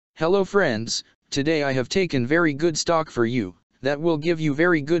Hello friends, today I have taken very good stock for you, that will give you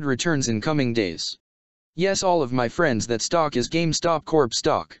very good returns in coming days. Yes, all of my friends, that stock is GameStop Corp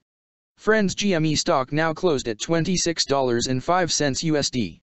stock. Friends, GME stock now closed at $26.05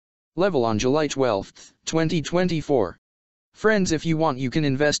 USD. Level on July 12, 2024. Friends, if you want, you can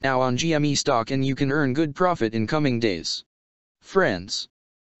invest now on GME stock and you can earn good profit in coming days. Friends,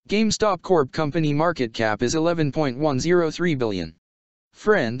 GameStop Corp company market cap is $11.103 billion.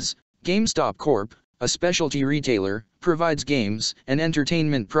 Friends, GameStop Corp, a specialty retailer, provides games and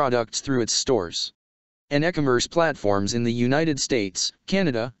entertainment products through its stores and e-commerce platforms in the United States,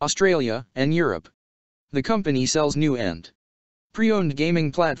 Canada, Australia, and Europe. The company sells new and pre-owned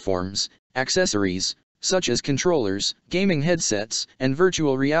gaming platforms, accessories, such as controllers, gaming headsets, and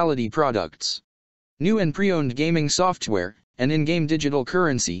virtual reality products. New and pre-owned gaming software, and in-game digital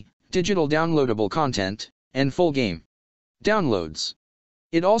currency, digital downloadable content, and full game downloads.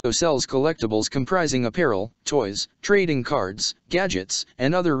 It also sells collectibles comprising apparel, toys, trading cards, gadgets,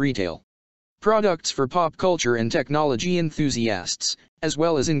 and other retail products for pop culture and technology enthusiasts, as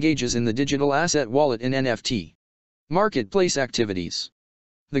well as engages in the digital asset wallet and NFT marketplace activities.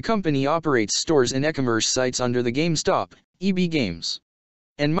 The company operates stores and e-commerce sites under the GameStop, EB Games,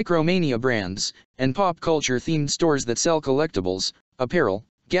 and Micromania brands, and pop culture themed stores that sell collectibles, apparel,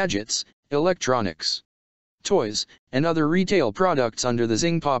 gadgets, electronics, toys, and other retail products under the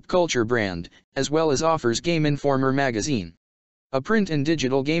Zing Pop Culture brand, as well as offers Game Informer magazine, a print and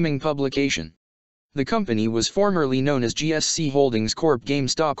digital gaming publication. The company was formerly known as GSC Holdings Corp.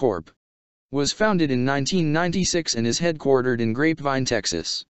 GameStop Corp. Was founded in 1996 and is headquartered in Grapevine,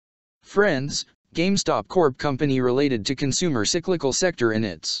 Texas. Friends, GameStop Corp. company related to consumer cyclical sector and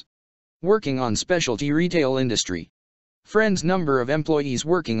its working on specialty retail industry. Friends, number of employees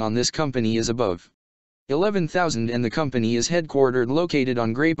working on this company is above 11,000 and the company is headquartered located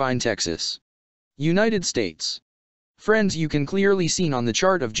on Grapevine, Texas, United States. Friends, you can clearly see on the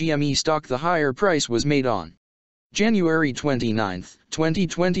chart of GME stock the higher price was made on January 29,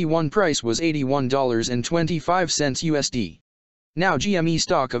 2021. Price was $81.25 USD. Now GME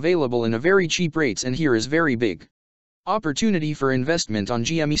stock available in a very cheap rates, and here is very big opportunity for investment on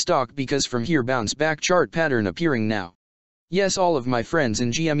GME stock because from here bounce back chart pattern appearing now. Yes, all of my friends,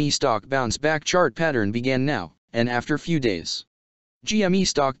 in GME stock bounce back chart pattern began now, and after few days, GME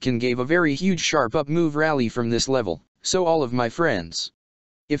stock can give a very huge sharp up move rally from this level. So all of my friends,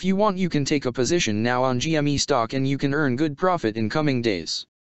 if you want, you can take a position now on GME stock and you can earn good profit in coming days.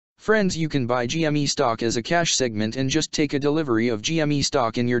 Friends, you can buy GME stock as a cash segment and just take a delivery of GME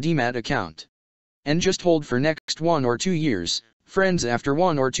stock in your demat account. And just hold for next 1 or 2 years. Friends, after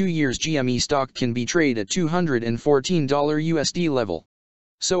 1 or 2 years GME stock can be traded at $214 USD level.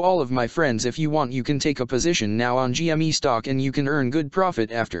 So all of my friends, if you want, you can take a position now on GME stock and you can earn good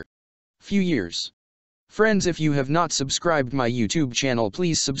profit after few years. Friends, if you have not subscribed my YouTube channel,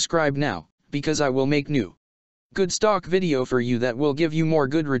 please subscribe now, because I will make new good stock video for you that will give you more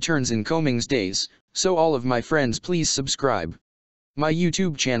good returns in coming days. So all of my friends, please subscribe my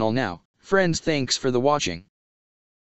YouTube channel now. Friends, thanks for the watching.